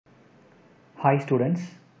Hi students,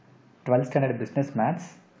 12th Standard Business Maths,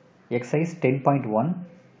 Exercise 10.1,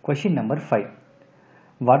 Question number 5.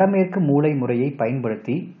 வடமேற்கு மூலை முறையை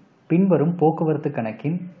பயன்படுத்தி பின்வரும் போக்குவரத்து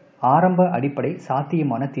கணக்கின் ஆரம்ப அடிப்படை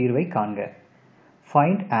சாத்தியமான தீர்வை காண்க.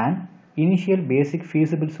 Find an initial basic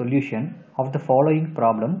feasible solution of the following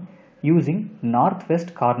problem using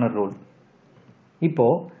northwest corner rule. இப்போ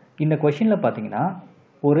இந்த கொஷினில் பார்த்தீங்கன்னா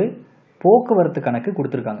ஒரு போக்குவரத்து கணக்கு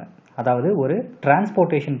கொடுத்துருக்காங்க, அதாவது ஒரு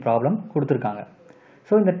டிரான்ஸ்போர்ட்டேஷன் ப்ராப்ளம் கொடுத்துருக்காங்க.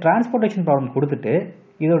 ஸோ இந்த டிரான்ஸ்போர்ட்டேஷன் ப்ராப்ளம் கொடுத்துட்டு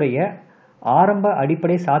இதோடைய ஆரம்ப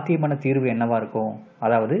அடிப்படை சாத்தியமான தீர்வு என்னவா இருக்கும்,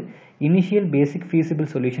 அதாவது இனிஷியல் பேசிக்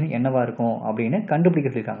ஃபீஸிபிள் சொல்யூஷன் என்னவா இருக்கும் அப்படின்னு கண்டுபிடிக்க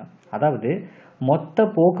சொல்லியிருக்காங்க. அதாவது மொத்த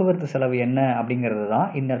போக்குவரத்து செலவு என்ன அப்படிங்கிறது தான்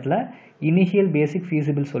இந்த இடத்துல இனிஷியல் பேசிக்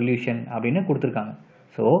ஃபீஸிபிள் சொல்யூஷன் அப்படின்னு கொடுத்துருக்காங்க.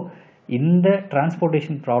 ஸோ இந்த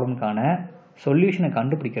டிரான்ஸ்போர்ட்டேஷன் ப்ராப்ளம்கான சொல்யூஷனை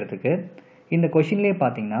கண்டுபிடிக்கிறதுக்கு இந்த கொஷின்லேயே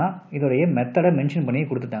பார்த்தீங்கன்னா இதோடைய மெத்தடை மென்ஷன் பண்ணி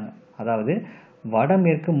கொடுத்துட்டாங்க. அதாவது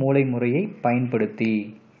வடமேற்கு மூலை முறையை பயன்படுத்தி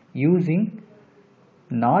using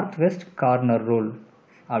north west corner rule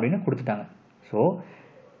அப்படின்னு கொடுத்துட்டாங்க. ஸோ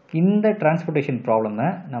இந்த டிரான்ஸ்போர்ட்டேஷன் ப்ராப்ளமை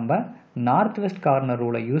நம்ம நார்த் வெஸ்ட் கார்னர்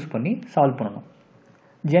ரூலை யூஸ் பண்ணி சால்வ் பண்ணணும்.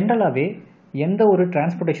 ஜென்ரலாகவே எந்த ஒரு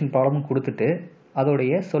டிரான்ஸ்போர்ட்டேஷன் ப்ராப்ளமும் கொடுத்துட்டு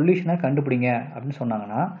அதோடைய சொல்யூஷனை கண்டுபிடிங்க அப்படின்னு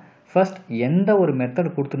சொன்னாங்கன்னா ஃபர்ஸ்ட் எந்த ஒரு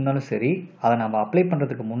மெத்தட் கொடுத்துருந்தாலும் சரி அதை நம்ம அப்ளை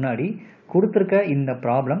பண்ணுறதுக்கு முன்னாடி கொடுத்துருக்க இந்த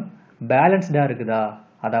ப்ராப்ளம் பேலன்ஸ்டாக இருக்குதா,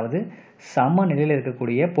 அதாவது சம நிலையில்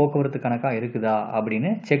இருக்கக்கூடிய போக்குவரத்து கணக்காக இருக்குதா அப்படின்னு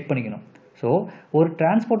செக் பண்ணிக்கணும். ஸோ ஒரு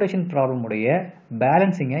டிரான்ஸ்போர்ட்டேஷன் ப்ராப்ளமுடைய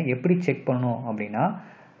பேலன்ஸிங்கை எப்படி செக் பண்ணணும் அப்படின்னா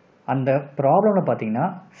அந்த ப்ராப்ளமில் பார்த்தீங்கன்னா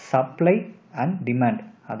சப்ளை அண்ட் டிமாண்ட்,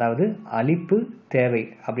 அதாவது அளிப்பு தேவை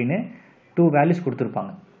அப்படின்னு 2 வேல்யூஸ்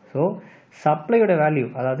கொடுத்துருப்பாங்க. ஸோ சப்ளையோட வேல்யூ,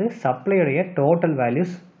 அதாவது சப்ளையோடைய டோட்டல்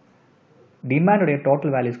வேல்யூஸ் டிமாண்டோடைய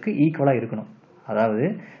டோட்டல் வேல்யூஸ்க்கு ஈக்குவலாக இருக்கணும். அதாவது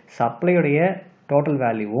சப்ளையோடைய டோட்டல்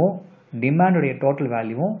வேல்யூவும் டிமாண்டோடைய டோட்டல்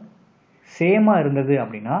வேல்யூவும் சேமாக இருந்தது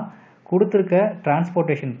அப்படின்னா கொடுத்துருக்க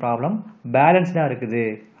டிரான்ஸ்போர்ட்டேஷன் ப்ராப்ளம் பேலன்ஸ்டாக இருக்குது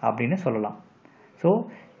அப்படின்னு சொல்லலாம். ஸோ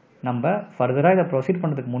நம்ம ஃபர்தராக இதை ப்ரொசீட்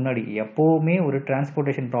பண்ணுறதுக்கு முன்னாடி எப்போவுமே ஒரு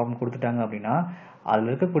டிரான்ஸ்போர்ட்டேஷன் ப்ராப்ளம் கொடுத்துட்டாங்க அப்படின்னா அதில்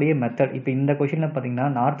இருக்கக்கூடிய மெத்தட், இப்போ இந்த கொஷினில் பார்த்தீங்கன்னா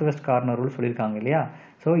நார்த் வெஸ்ட் கார்னர் ரூல் சொல்லியிருக்காங்க இல்லையா.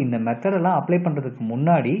 ஸோ இந்த மெத்தடெல்லாம் அப்ளை பண்ணுறதுக்கு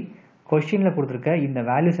முன்னாடி கொஷினில் கொடுத்துருக்க இந்த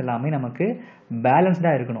வேல்யூஸ் எல்லாமே நமக்கு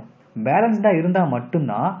பேலன்ஸ்டாக இருக்கணும். பேலன்ஸ்டாக இருந்தால்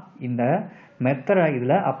மட்டும்தான் இந்த மெத்தடை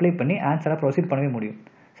இதில் அப்ளை பண்ணி ஆன்சரை ப்ரொசீட் பண்ணவே முடியும்.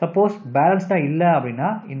 சப்போஸ் பேலன்ஸ்டாக இல்லை அப்படின்னா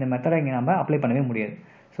இந்த மெத்தடை இங்கே நம்ம அப்ளை பண்ணவே முடியாது.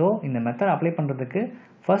 ஸோ இந்த மெத்தடை அப்ளை பண்ணுறதுக்கு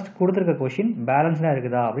ஃபர்ஸ்ட் கொடுத்துருக்க கொஷின் பேலன்ஸ்டாக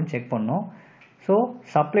இருக்குதா அப்படின்னு செக் பண்ணணும். ஸோ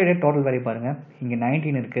சப்ளைடைய டோட்டல் வேல்யூ பாருங்கள், இங்கே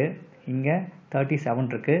 19 இருக்குது, இங்கே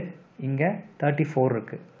 37 இருக்குது, இங்கே 34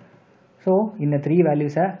 இருக்குது. ஸோ இந்த 3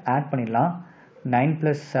 வேல்யூஸை ஆட் பண்ணிடலாம். 9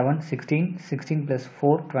 + 7 16, 16 +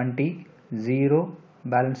 4 20, 0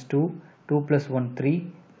 பேலன்ஸ் 2, 2 + 1 3,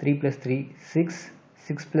 3 + 3 6,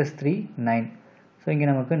 6 + 3 9. ஸோ இங்கே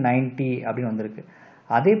நமக்கு 90 அப்படின்னு வந்திருக்கு.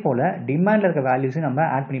 அதே போல் டிமாண்டில் இருக்க வேல்யூஸும் நம்ம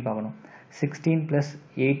ஆட் பண்ணி பார்க்கணும். 16 +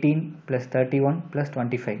 18 + 31 +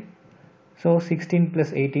 25. ஸோ 16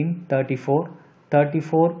 + 18 34,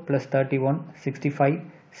 34 + 31 65,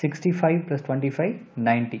 65 + 25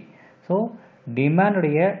 90. ஸோ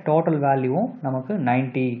டிமாண்டுடைய டோட்டல் வேல்யூவும் நமக்கு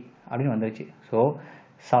 90 அப்படின்னு வந்துருச்சு. ஸோ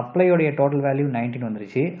சப்ளையோடைய டோட்டல் வேல்யூ 19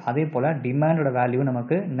 வந்துருச்சு, அதே போல் டிமாண்டோட வேல்யூ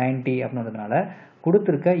நமக்கு 90 அப்படின்னு வந்ததுனால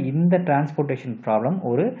கொடுத்துருக்க இந்த டிரான்ஸ்போர்ட்டேஷன் ப்ராப்ளம்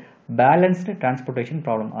ஒரு பேலன்ஸ்டு டிரான்ஸ்போர்ட்டேஷன்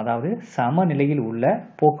ப்ராப்ளம், அதாவது சமநிலையில் உள்ள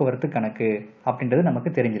போக்குவரத்து கணக்கு அப்படின்றது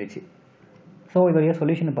நமக்கு தெரிஞ்சிருச்சு. ஸோ இதோடைய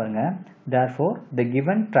சொல்யூஷன் பாருங்கள். therefore the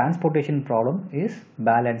given transportation problem is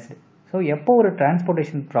balanced. So எப்போ ஒரு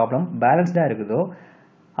டிரான்ஸ்போர்ட்டேஷன் ப்ராப்ளம் பேலன்ஸ்டாக இருக்குதோ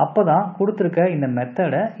அப்போ தான் கொடுத்துருக்க இந்த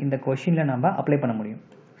மெத்தடை இந்த கொஷினில் நம்ம அப்ளை பண்ண முடியும்.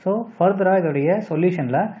 ஸோ ஃபர்தராக இதோடைய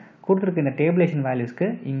சொல்யூஷனில் கொடுத்துருக்க இந்த டேபிளேஷன் வேல்யூஸ்க்கு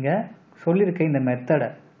இங்கே சொல்லியிருக்க இந்த மெத்தடை,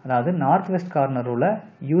 அதாவது நார்த் வெஸ்ட் கார்னர் ரூலை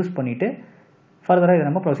யூஸ் பண்ணிவிட்டு ஃபர்தராக இதை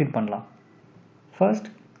நம்ம ப்ரொசீட் பண்ணலாம். ஃபர்ஸ்ட்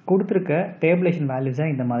கொடுத்துருக்க டேபிளேஷன் வேல்யூஸை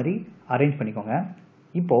இந்த மாதிரி அரேஞ்ச் பண்ணிக்கோங்க.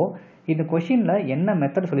 இப்போது இந்த கொஷினில் என்ன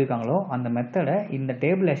மெத்தட் சொல்லியிருக்காங்களோ அந்த மெத்தடை இந்த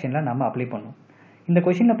டேபிளேஷனில் நம்ம அப்ளை பண்ணணும். இந்த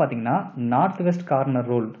கொஷினில் பார்த்தீங்கன்னா நார்த் வெஸ்ட் கார்னர்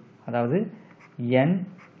ரூல், அதாவது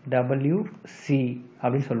NWC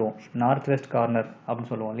அப்படின்னு சொல்லுவோம், நார்த் வெஸ்ட் கார்னர்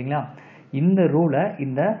அப்படின்னு சொல்லுவோம் இல்லைங்களா. இந்த ரூலை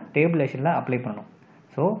இந்த டேபிளேஷனில் அப்ளை பண்ணணும்.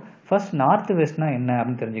 ஸோ ஃபர்ஸ்ட் நார்த் வெஸ்ட்னால் என்ன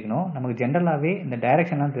அப்படின்னு தெரிஞ்சுக்கணும். நமக்கு ஜென்ரலாகவே இந்த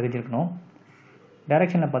டைரெக்ஷன்லாம் தெரிஞ்சிருக்கணும்.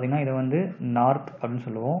 டைரெக்ஷனில் பார்த்தீங்கன்னா இதை வந்து நார்த் அப்படின்னு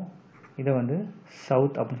சொல்லுவோம், இதை வந்து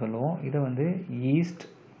சவுத் அப்படின்னு சொல்லுவோம், இதை வந்து ஈஸ்ட்,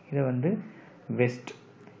 இதை வந்து வெஸ்ட்.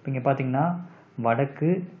 இப்போ இங்கே பார்த்தீங்கன்னா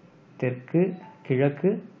வடக்கு, தெற்கு, கிழக்கு,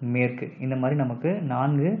 மேற்கு, இந்த மாதிரி நமக்கு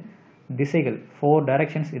 4 திசைகள் 4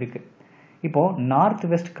 டைரக்ஷன்ஸ் இருக்குது. இப்போது நார்த்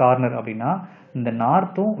வெஸ்ட் கார்னர் அப்படின்னா இந்த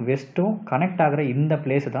நார்த்தும் வெஸ்ட்டும் கனெக்ட் ஆகிற இந்த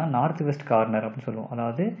பிளேஸ் தான் நார்த் வெஸ்ட் கார்னர் அப்படின்னு சொல்லுவோம்.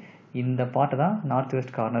 அதாவது இந்த பார்ட் தான் நார்த்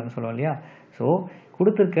வெஸ்ட் கார்னர்னு சொல்லுவோம் இல்லையா. ஸோ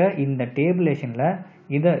கொடுத்துருக்க இந்த டேபிளேஷனில்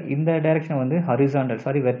இந்த டைரெக்ஷன் வந்து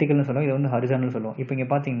வெர்டிக்கல்னு சொல்லுவோம், இதை வந்து ஹரிசாண்டல் சொல்லுவோம். இப்போ இங்கே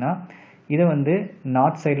பார்த்தீங்கன்னா இதை வந்து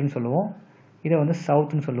நார்த் சைடுன்னு சொல்லுவோம், இதை வந்து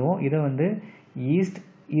சவுத்துன்னு சொல்லுவோம், இதை வந்து ஈஸ்ட்,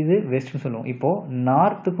 இது வெஸ்ட்னு சொல்லுவோம். இப்போது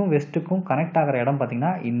நார்த்துக்கும் வெஸ்ட்டுக்கும் கனெக்ட் ஆகிற இடம்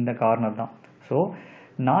பார்த்திங்கன்னா இந்த கார்னர் தான். ஸோ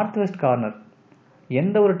நார்த் வெஸ்ட் கார்னர்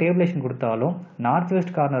எந்த ஒரு டேபிளேஷன் கொடுத்தாலும் நார்த்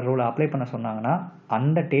வெஸ்ட் கார்னர் ரூலை அப்ளை பண்ண சொன்னாங்கன்னா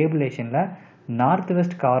அந்த டேபிளேஷனில் நார்த்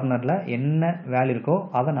வெஸ்ட் கார்னரில் என்ன வேல்யூ இருக்கோ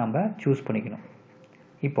அதை நம்ம சூஸ் பண்ணிக்கணும்.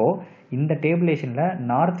 இப்போது இந்த டேபிளேஷனில்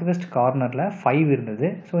நார்த் வெஸ்ட் கார்னரில் 5 இருந்தது.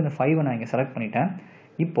 ஸோ இந்த 5 நான் இங்கே செலக்ட் பண்ணிட்டேன்.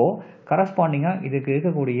 இப்போது கரஸ்பாண்டிங்காக இதுக்கு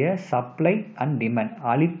இருக்கக்கூடிய சப்ளை அண்ட் டிமாண்ட்,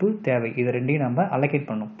 அளிப்பு தேவை, இது ரெண்டையும் நம்ம அலோகேட்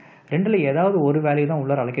பண்ணணும். ரெண்டில் ஏதாவது ஒரு வேல்யூ தான்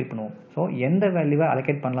உள்ளார அலோகேட் பண்ணுவோம். ஸோ எந்த வேல்யூவை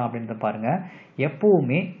அலோகேட் பண்ணலாம் அப்படின்றத பாருங்கள்.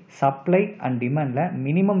 எப்போவுமே சப்ளை அண்ட் டிமாண்டில்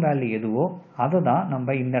மினிமம் வேல்யூ எதுவோ அதை தான்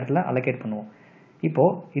நம்ம இந்த இடத்துல அலோகேட் பண்ணுவோம்.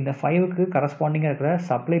 இப்போது இந்த 5க்கு கரஸ்பாண்டிங்காக இருக்கிற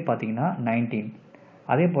சப்ளை பார்த்தீங்கன்னா 19,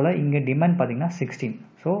 அதே போல் இங்கே டிமாண்ட் பார்த்தீங்கன்னா 16.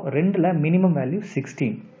 ஸோ ரெண்டில் மினிமம் வேல்யூ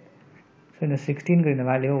 16. ஸோ இந்த 16ங்கிற இந்த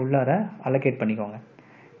வேல்யூவை உள்ளார அலோகேட் பண்ணிக்கோங்க.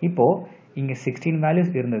 இப்போது இங்கே 16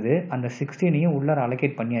 வேல்யூஸ் இருந்தது, அந்த 16ஐயும் உள்ளார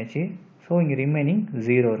அலோகேட் பண்ணியாச்சு. ஸோ இங்கே ரிமைனிங்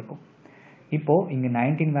 0 இருக்கும். இப்போது இங்கே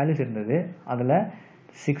 19 வேல்யூஸ் இருந்தது, அதில்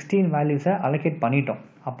 16 வேல்யூஸை அலோகேட் பண்ணிட்டோம்.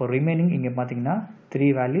 அப்போ ரிமைனிங் இங்கே பார்த்தீங்கன்னா 3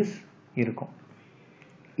 வேல்யூஸ் இருக்கும்.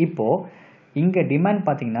 இப்போது இங்கே டிமாண்ட்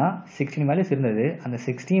பார்த்தீங்கன்னா 16 வேல்யூஸ் இருந்தது, அந்த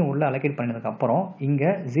 16 உள்ளே அலோகேட் பண்ணதுக்கப்புறம் இங்கே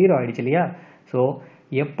 0 ஆகிடுச்சு இல்லையா. ஸோ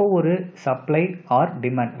எப்போ ஒரு சப்ளை ஆர்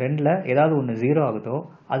டிமாண்ட் ரெண்டில் ஏதாவது ஒன்று 0 ஆகுதோ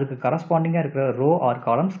அதுக்கு கரஸ்பாண்டிங்காக இருக்கிற ரோ ஆர்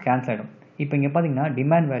காலம்ஸ் கேன்சல் ஆகிடும். இப்போ இங்கே பார்த்தீங்கன்னா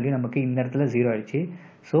டிமாண்ட் வேல்யூ நமக்கு இந்த இடத்துல 0 ஆகிடுச்சு.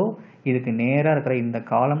 ஸோ இதுக்கு நேராக இருக்கிற இந்த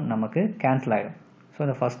காலம் நமக்கு கேன்சல் ஆகிடும். ஸோ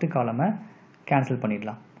இந்த ஃபஸ்ட்டு காலமை கேன்சல்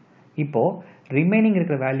பண்ணிடலாம். இப்போது ரிமைனிங்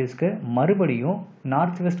இருக்கிற வேல்யூஸ்க்கு மறுபடியும்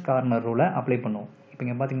நார்த் வெஸ்ட் கார்னர் ரூலை அப்ளை பண்ணுவோம். இப்போ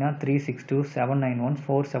இங்கே பார்த்தீங்கன்னா 362, 791,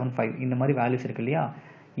 475 இந்த மாதிரி வேல்யூஸ் இருக்கு இல்லையா.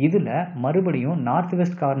 இதில் மறுபடியும் நார்த்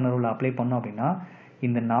வெஸ்ட் கார்னர் ரூலை அப்ளை பண்ணோம் அப்படின்னா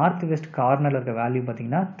இந்த நார்த் வெஸ்ட் கார்னரில் இருக்க வேல்யூ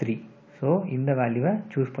பார்த்தீங்கன்னா 3. ஸோ இந்த வேல்யூவை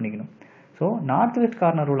சூஸ் பண்ணிக்கணும். ஸோ நார்த் வெஸ்ட்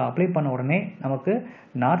கார்னர் ரூலை அப்ளை பண்ண உடனே நமக்கு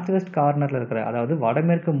நார்த் வெஸ்ட் கார்னரில் இருக்கிற, அதாவது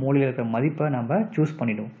வடமேற்கு மூலையில் இருக்கிற மதிப்பை நம்ம சூஸ்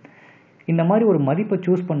பண்ணிவிடுவோம். இந்த மாதிரி ஒரு மதிப்பை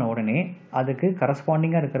சூஸ் பண்ண உடனே அதுக்கு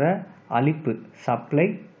கரஸ்பாண்டிங்காக இருக்கிற அளிப்பு, சப்ளை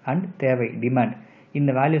அண்ட் தேவை, டிமாண்ட்,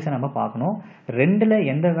 இந்த வேல்யூஸை நம்ம பார்க்கணும். ரெண்டில்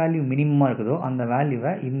எந்த வேல்யூ மினிமமாக இருக்குதோ அந்த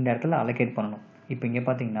வேல்யூவை இந்த இடத்துல அலோகேட் பண்ணணும். இப்போ இங்கே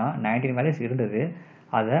பார்த்தீங்கன்னா 19 வேல்யூஸ் இருந்தது,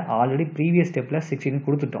 அதை ஆல்ரெடி ப்ரீவியஸ் ஸ்டெப்பில் 16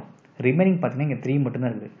 கொடுத்துட்டோம். ரிமைனிங் பார்த்தீங்கன்னா இங்கே 3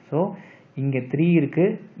 மட்டும்தான் இருக்குது. ஸோ இங்கே 3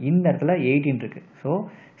 இருக்குது, இந்த இடத்துல 18 இருக்குது. So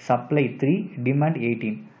supply 3, demand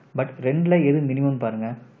 18. பட் ரெண்டில் எது மினிமம்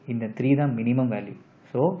பாருங்கள், இந்த 3 தான் minimum value.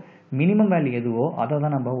 So minimum value எதுவோ அதை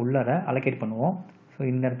தான் நம்ம உள்ளார அலோகேட் பண்ணுவோம். ஸோ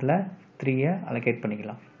இந்த இடத்துல 3ஐ அலோகேட்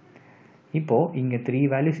பண்ணிக்கலாம். இப்போது இங்கே 3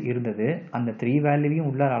 வேல்யூஸ் இருந்தது, அந்த 3 வேல்யூவையும்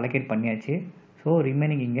உள்ளார அலோகேட் பண்ணியாச்சு. ஸோ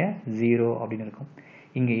ரிமைனிங் இங்கே 0 அப்படின்னு இருக்கும்.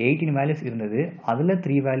 இங்கே 18 வேல்யூஸ் இருந்தது, அதில்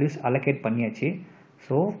 3 வேல்யூஸ் அலோகேட் பண்ணியாச்சு.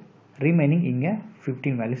 ஸோ ரிமைனிங் இங்கே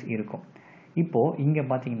 15 வேல்யூஸ் இருக்கும். இப்போது இங்கே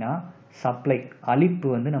பார்த்தீங்கன்னா சப்ளை, அளிப்பு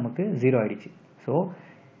வந்து நமக்கு 0 ஆகிடுச்சு. ஸோ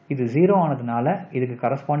இது 0 ஆனதுனால இதுக்கு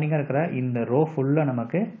கரஸ்பாண்டிங்காக இருக்கிற இந்த ரோ ஃபுல்லாக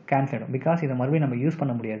நமக்கு கேன்சல் ஆகிடும். பிகாஸ் இதை மறுபடியும் நம்ம யூஸ்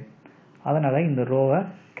பண்ண முடியாது, அதனால் இந்த ரோவை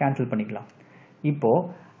கேன்சல் பண்ணிக்கலாம். இப்போது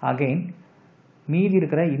அகெயின் மீதி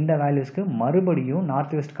இருக்கிற இந்த வேல்யூஸ்க்கு மறுபடியும்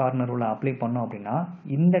நார்த் வெஸ்ட் கார்னர் ரூலை அப்ளை பண்ணோம் அப்படின்னா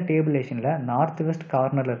இந்த டேபிளேஷனில் நார்த் வெஸ்ட்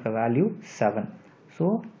கார்னரில் இருக்கிற வேல்யூ 7. ஸோ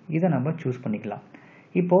இதை நம்ம சூஸ் பண்ணிக்கலாம்.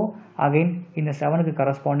 இப்போது அகெயின் இந்த 7க்கு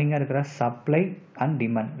கரஸ்பாண்டிங்காக இருக்கிற சப்ளை அண்ட்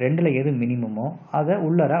டிமாண்ட் ரெண்டில் எது மினிமமோ அதை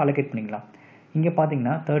உள்ளார அலோகேட் பண்ணிக்கலாம். இங்கே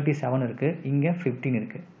பார்த்தீங்கன்னா 37 இருக்குது, இங்கே 15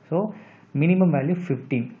 இருக்குது. ஸோ மினிமம் வேல்யூ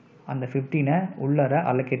 15, அந்த 15ஐ உள்ளார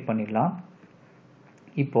அலோகேட் பண்ணிடலாம்.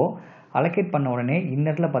 இப்போது அலோகேட் பண்ண உடனே இந்த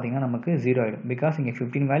இடத்துல பார்த்தீங்கன்னா நமக்கு 0 ஆகிடும். பிகாஸ் இங்கே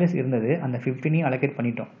 15 வேல்யூஸ் இருந்தது, அந்த 15ஐயும் அலோகேட்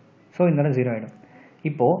பண்ணிட்டோம். ஸோ இந்த இடம் 0 ஆகிடும்.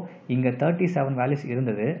 இப்போது இங்கே 37 வேல்யூஸ்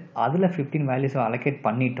இருந்தது, அதில் 15 வேல்யூஸை அலோகேட்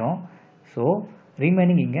பண்ணிட்டோம். ஸோ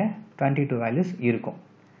ரிமைனிங் இங்கே 22 வேல்யூஸ் இருக்கும்.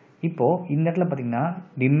 இப்போது இந்த இடத்துல பார்த்தீங்கன்னா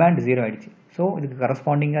டிமாண்ட் 0 ஆகிடுச்சு. ஸோ இதுக்கு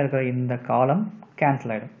கரஸ்பாண்டிங்காக இருக்கிற இந்த காலம்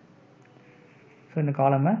கேன்சல் ஆகிடும். ஸோ இந்த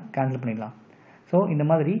காலமை கேன்சல் பண்ணிடலாம். ஸோ இந்த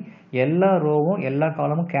மாதிரி எல்லா ரோவும் எல்லா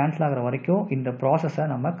காலமும் கேன்சல் ஆகிற வரைக்கும் இந்த ப்ராசஸை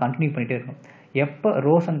நம்ம கண்டினியூ பண்ணிகிட்டே இருக்கணும். எப்போ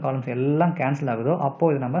ரோஸ் அண்ட் காலம்ஸ் எல்லாம் கேன்சல் ஆகுதோ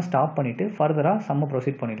அப்போது இதை நம்ம ஸ்டாப் பண்ணிவிட்டு ஃபர்தராக சம்ம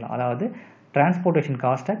ப்ரொசீட் பண்ணிடலாம். அதாவது டிரான்ஸ்போர்ட்டேஷன்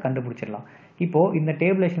காஸ்ட்டை கண்டுபிடிச்சிடலாம். இப்போது இந்த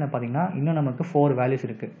டேபிளேஷனில் பார்த்தீங்கன்னா இன்னும் நமக்கு 4 வேல்யூஸ்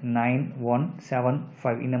இருக்குது, 9, 1, 7,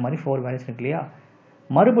 5 இந்த மாதிரி 4 வேல்யூஸ் இருக்கு இல்லையா.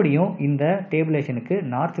 மறுபடியும் இந்த டேபிளேஷனுக்கு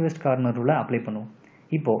நார்த் வெஸ்ட் கார்னர் ரூலை அப்ளை பண்ணுவோம்.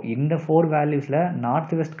 இப்போது இந்த 4 வேல்யூஸில்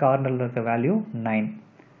நார்த் வெஸ்ட் கார்னரில் இருக்க வேல்யூ 9.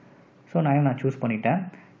 ஸோ 9 நான் சூஸ் பண்ணிட்டேன்.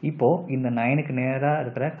 இப்போது இந்த 9க்கு நேராக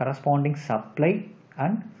இருக்கிற corresponding supply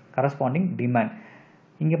and corresponding demand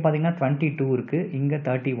இங்கே பார்த்தீங்கன்னா 22 இருக்குது, இங்கே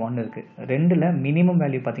 31 இருக்குது. ரெண்டில் மினிமம்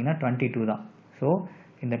வேல்யூ பார்த்தீங்கன்னா 22 தான். ஸோ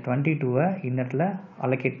இந்த 22 இந்த இடத்துல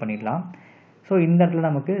allocate பண்ணிடலாம். ஸோ இந்த இடத்துல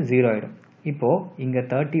நமக்கு 0 ஆகிடும். இப்போது இங்கே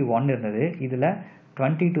 31 இருந்தது, இதில்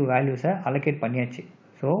 22 வேல்யூஸை allocate பண்ணியாச்சு.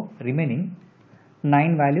 ஸோ ரிமைனிங்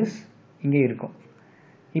 9 வேல்யூஸ் இங்கே இருக்கும்.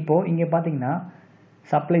 இப்போது இங்கே பார்த்தீங்கன்னா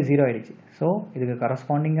சப்ளை 0 ஆகிடுச்சு. ஸோ இதுக்கு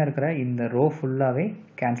கரஸ்பாண்டிங்காக இருக்கிற இந்த ரோ ஃபுல்லாகவே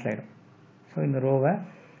கேன்சல் ஆகிடும். ஸோ இந்த ரோவை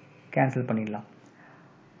கேன்சல் பண்ணிடலாம்.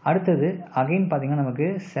 அடுத்தது அகைன் பார்த்தீங்கன்னா நமக்கு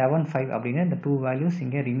 7, 5 அப்படின்னு இந்த 2 வேல்யூஸ்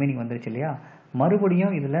இங்கே ரிமைனிங் வந்துருச்சு இல்லையா.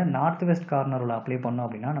 மறுபடியும் இதில் நார்த் வெஸ்ட் கார்னரில் அப்ளை பண்ணோம்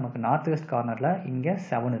அப்படின்னா நமக்கு நார்த் வெஸ்ட் கார்னரில் இங்கே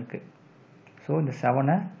 7 இருக்குது. ஸோ இந்த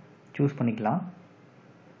 7ஐ சூஸ் பண்ணிக்கலாம்.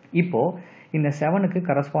 இப்போது இந்த 7க்கு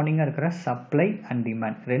கரஸ்பாண்டிங்காக இருக்கிற சப்ளை அண்ட்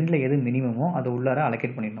டிமாண்ட் ரெண்டில் எது மினிமமோ அது உள்ளார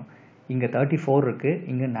அலோகேட் பண்ணிடணும். இங்கே 34 இருக்குது,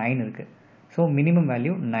 இங்கே 9 இருக்குது. ஸோ மினிமம்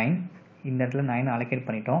வேல்யூ 9, இந்த இடத்துல 9 அலோகேட்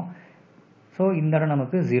பண்ணிட்டோம். ஸோ இந்த இடம்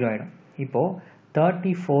நமக்கு 0 ஆகிடும். இப்போது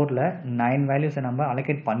 34ல் 9 வேல்யூஸை நம்ம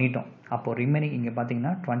அலோகேட் பண்ணிட்டோம். அப்போது ரிமைனிங் இங்கே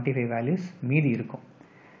பார்த்தீங்கன்னா 25 வேல்யூஸ் மீதி இருக்கும்.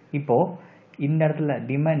 இப்போது இந்த இடத்துல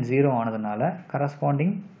டிமாண்ட் 0 ஆனதுனால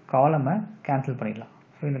கரஸ்பாண்டிங் காலமை கேன்சல் பண்ணிடலாம்.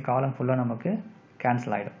 ஸோ இந்த காலம் ஃபுல்லாக நமக்கு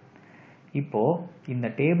கேன்சல் ஆகிடும். இப்போது இந்த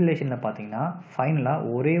டேபிளேஷனில் பார்த்தீங்கன்னா ஃபைனலாக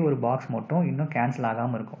ஒரே ஒரு பாக்ஸ் மட்டும் இன்னும் கேன்சல்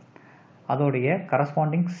ஆகாமல் இருக்கும். அதோடைய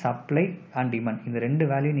கரஸ்பாண்டிங் சப்ளை அண்ட் டிமாண்ட் இந்த ரெண்டு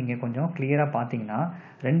வேல்யூ நீங்கள் கொஞ்சம் கிளியராக பார்த்தீங்கன்னா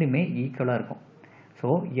ரெண்டுமே ஈக்குவலாக இருக்கும்.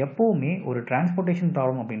 ஸோ எப்போவுமே ஒரு டிரான்ஸ்போர்ட்டேஷன்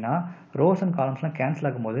ப்ராப்ளம் அப்படின்னா ரோஸ் அண்ட் காலம்ஸ்லாம் கேன்சல்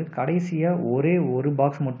ஆகும்போது கடைசியாக ஒரே ஒரு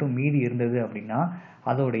பாக்ஸ் மட்டும் மீதி இருந்தது அப்படின்னா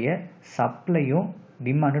அதோடைய சப்ளையும்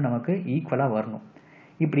டிமாண்டும் நமக்கு ஈக்குவலாக வரணும்.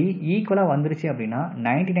 இப்படி ஈக்குவலாக வந்துருச்சு அப்படின்னா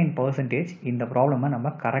 99% இந்த ப்ராப்ளமை நம்ம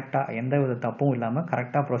கரெக்டாக எந்த வித தப்பும் இல்லாமல்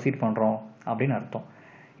கரெக்டாக ப்ரொசீட் பண்ணுறோம் அப்படின்னு அர்த்தம்.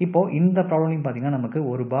 இப்போது இந்த ப்ராப்ளம்லையும் பார்த்திங்கன்னா நமக்கு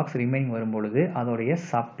ஒரு பாக்ஸ் ரிமைனிங் வரும்பொழுது அதோடைய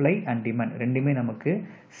சப்ளை அண்ட் டிமாண்ட் ரெண்டுமே நமக்கு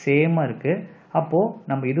சேமாக இருக்குது. அப்போது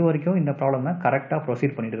நம்ம இது வரைக்கும் இந்த ப்ராப்ளமை கரெக்டாக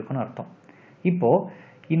ப்ரொசீட் பண்ணிட்டு இருக்கோன்னு அர்த்தம். இப்போது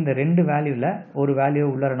இந்த ரெண்டு வேல்யூவில் ஒரு வேல்யூ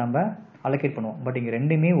உள்ளார நம்ம அலோகேட் பண்ணுவோம். பட் இங்கே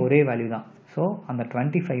ரெண்டுமே ஒரே வேல்யூ தான். ஸோ அந்த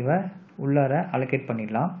 25ஐ உள்ளார அலோகேட்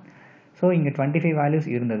பண்ணிடலாம். ஸோ இங்கே 25 வேல்யூஸ்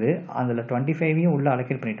இருந்தது, அதில் 25ஐயும் உள்ளே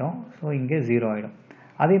அலோகேட் பண்ணிட்டோம். ஸோ இங்கே 0 ஆகிடும்.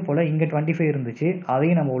 அதே போல் இங்கே 25 இருந்துச்சு,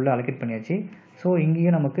 அதையும் நம்ம உள்ளே அலோகேட் பண்ணியாச்சு. ஸோ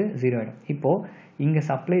இங்கேயும் நமக்கு 0 ஆகிடும். இப்போது இங்கே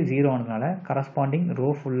சப்ளை 0 ஆனதுனால கரஸ்பாண்டிங் ரோ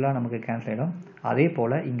ஃபுல்லாக நமக்கு கேன்சல் ஆகிடும். அதே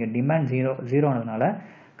போல் இங்கே டிமாண்ட் 0 ஆனதுனால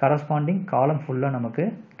கரஸ்பாண்டிங் காலம் ஃபுல்லாக நமக்கு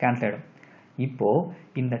கேன்சல் ஆகிடும். இப்போது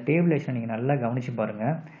இந்த டேபிளேஷனை நீங்கள் நல்லா கவனித்து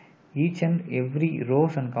பாருங்கள். Each and every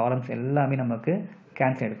rose and columns எல்லாமே நமக்கு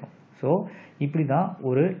கேன்சல் ஆகிடும். ஸோ இப்படி தான்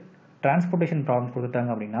ஒரு டிரான்ஸ்போர்ட்டேஷன் ப்ராப்ளம்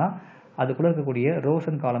கொடுத்துட்டாங்க அப்படின்னா அதுக்குள்ளே இருக்கக்கூடிய ரோஸ்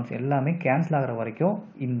அண்ட் காலம்ஸ் எல்லாமே கேன்சல் ஆகிற வரைக்கும்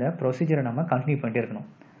இந்த ப்ரொசீஜரை நம்ம கண்டினியூ பண்ணிட்டே இருக்கணும்.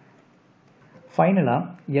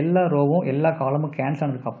 ஃபைனலாக எல்லா ரோவும் எல்லா காலமும் கேன்சல்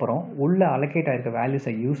ஆனதுக்கப்புறம் உள்ளே அலோகேட் ஆகிருக்க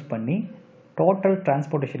வேல்யூஸை யூஸ் பண்ணி டோட்டல்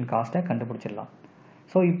டிரான்ஸ்போர்ட்டேஷன் காஸ்ட்டை கண்டுபிடிச்சிடலாம்.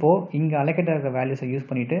 ஸோ இப்போது இங்கே அலோகேட் ஆகிருக்க வேல்யூஸை யூஸ்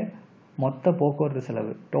பண்ணிவிட்டு மொத்த போக்குவரத்து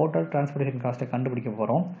செலவு டோட்டல் டிரான்ஸ்போர்ட்டேஷன் காஸ்ட்டை கண்டுபிடிக்க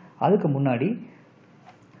போகிறோம். அதுக்கு முன்னாடி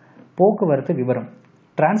போக்குவரத்து விவரம்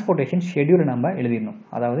டிரான்ஸ்போர்ட்டேஷன் ஷெட்யூலை நம்ம எழுதிடணும்.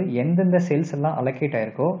 அதாவது எந்தெந்த செல்ஸ் எல்லாம் அலோகேட்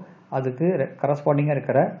ஆகிருக்கோ அதுக்கு கரஸ்பாண்டிங்காக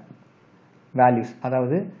இருக்கிற வேல்யூஸ்,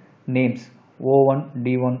 அதாவது names O1,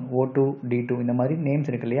 D1, O2, D2 இந்த மாதிரி நேம்ஸ்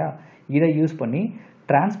இருக்கு இல்லையா, இதை யூஸ் பண்ணி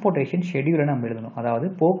டிரான்ஸ்போர்ட்டேஷன் ஷெட்யூலை நம்ம எழுதணும். அதாவது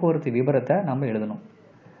போக்குவரத்து விவரத்தை நம்ம எழுதணும்.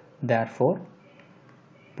 தேர்ஃபோர்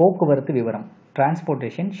போக்குவரத்து விவரம்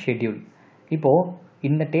டிரான்ஸ்போர்ட்டேஷன் ஷெட்யூல். இப்போது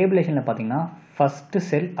இந்த டேபிளேஷனில் பார்த்தீங்கன்னா ஃபஸ்ட்டு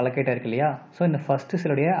செல் அலோகேட் ஆகிருக்கு இல்லையா. ஸோ இந்த ஃபஸ்ட்டு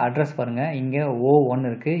செல்லுடைய அட்ரஸ் பாருங்கள். இங்கே O1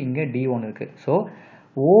 இருக்குது, இங்கே D1 இருக்குது. ஸோ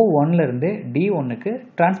O1லேருந்து D1க்கு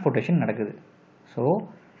டிரான்ஸ்போர்ட்டேஷன் நடக்குது. So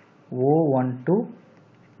O1 to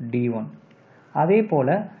D1. அதே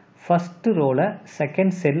போல் ஃபஸ்ட்டு ரோவில்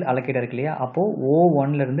செகண்ட் செல் அலோகேட் இருக்கு இல்லையா. அப்போது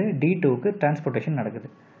O1லேருந்து D2க்கு டிரான்ஸ்போர்ட்டேஷன் நடக்குது.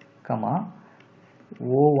 Comma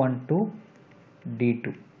O1 to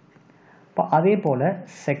D2. இப்போ அதே போல்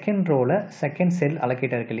செகண்ட் ரோவில் செகண்ட் செல்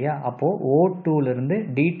அலோகேட் இருக்கு இல்லையா. அப்போது O2லேருந்து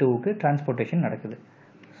D2க்கு டிரான்ஸ்போர்ட்டேஷன் நடக்குது.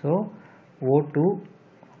 So O2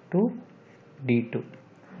 to D2.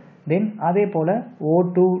 தென் அதே போல்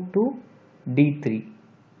O2 to D3.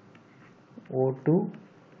 O2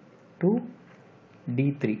 to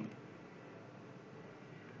D3.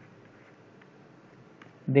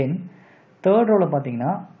 Then third ரோவில்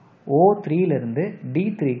பார்த்தீங்கன்னா O3லேருந்து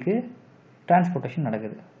D3க்கு டிரான்ஸ்போர்ட்டேஷன்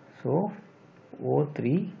நடக்குது. So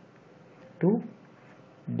O3 to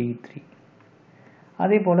D3.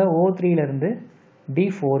 அதே போல் O3லேருந்து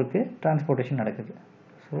D4க்கு டிரான்ஸ்போர்ட்டேஷன் நடக்குது.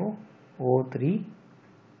 So O3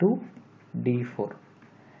 to D4.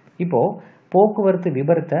 இப்போது போக்குவரத்து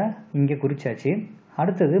விபரத்தை இங்கே குறிச்சாச்சு.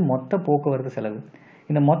 அடுத்தது மொத்த போக்குவரத்து செலவு.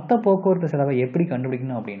 இந்த மொத்த போக்குவரத்து செலவை எப்படி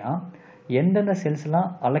கண்டுபிடிக்கணும் அப்படின்னா எந்தெந்த செல்ஸ்லாம்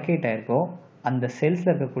அலோகேட் ஆகிருக்கோ அந்த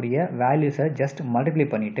செல்ஸில் இருக்கக்கூடிய வேல்யூஸை ஜஸ்ட் மல்டிப்ளை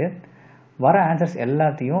பண்ணிவிட்டு வர ஆன்சர்ஸ்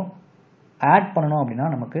எல்லாத்தையும் ஆட் பண்ணணும் அப்படின்னா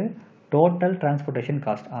நமக்கு டோட்டல் டிரான்ஸ்போர்ட்டேஷன்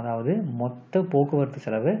காஸ்ட், அதாவது மொத்த போக்குவரத்து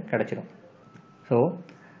செலவு கிடைச்சிடும். ஸோ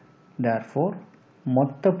தேர்ஃபோர்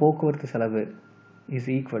மொத்த போக்குவரத்து செலவு is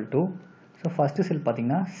equal to, so first செல்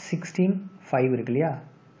பார்த்தீங்கன்னா 16,5 இருக்கு இல்லையா,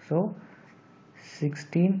 so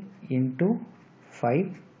 16 into 5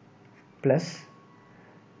 plus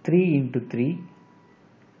 3 into 3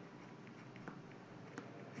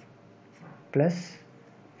 plus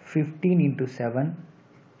 15 into 7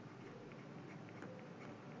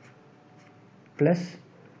 plus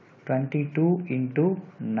 22 into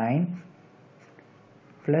 9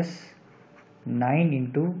 plus 9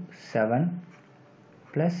 into 7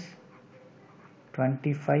 plus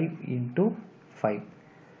 25 into 5.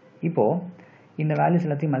 இப்போ இந்த வேல்யூஸ்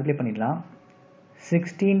எல்லாத்தையும் மல்டிப்ளை பண்ணிடலாம்.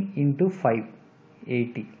 16 into 5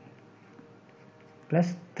 80 plus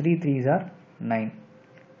 3 3s are 9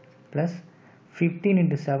 plus 15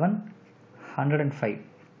 into 7 105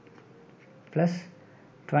 plus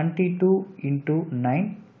 22 into 9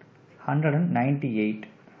 198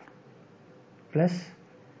 plus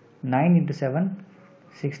 9 into 7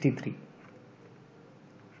 63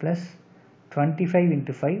 plus 25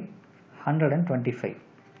 into 5 125.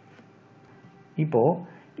 இப்போ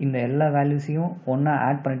இந்த எல்லா வேல்யூஸையும் ஒன்றா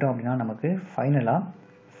ஆட் பண்ணிட்டோம் அப்படின்னா நமக்கு ஃபைனலாக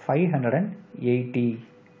 580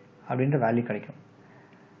 அப்படின்ற வேல்யூ கிடைக்கும்.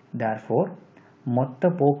 Therefore மொத்த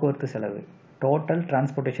போக்குவரத்து செலவு total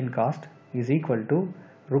transportation cost is equal to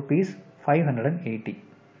rupees 580.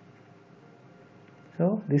 So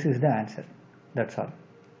this is the answer. That's all.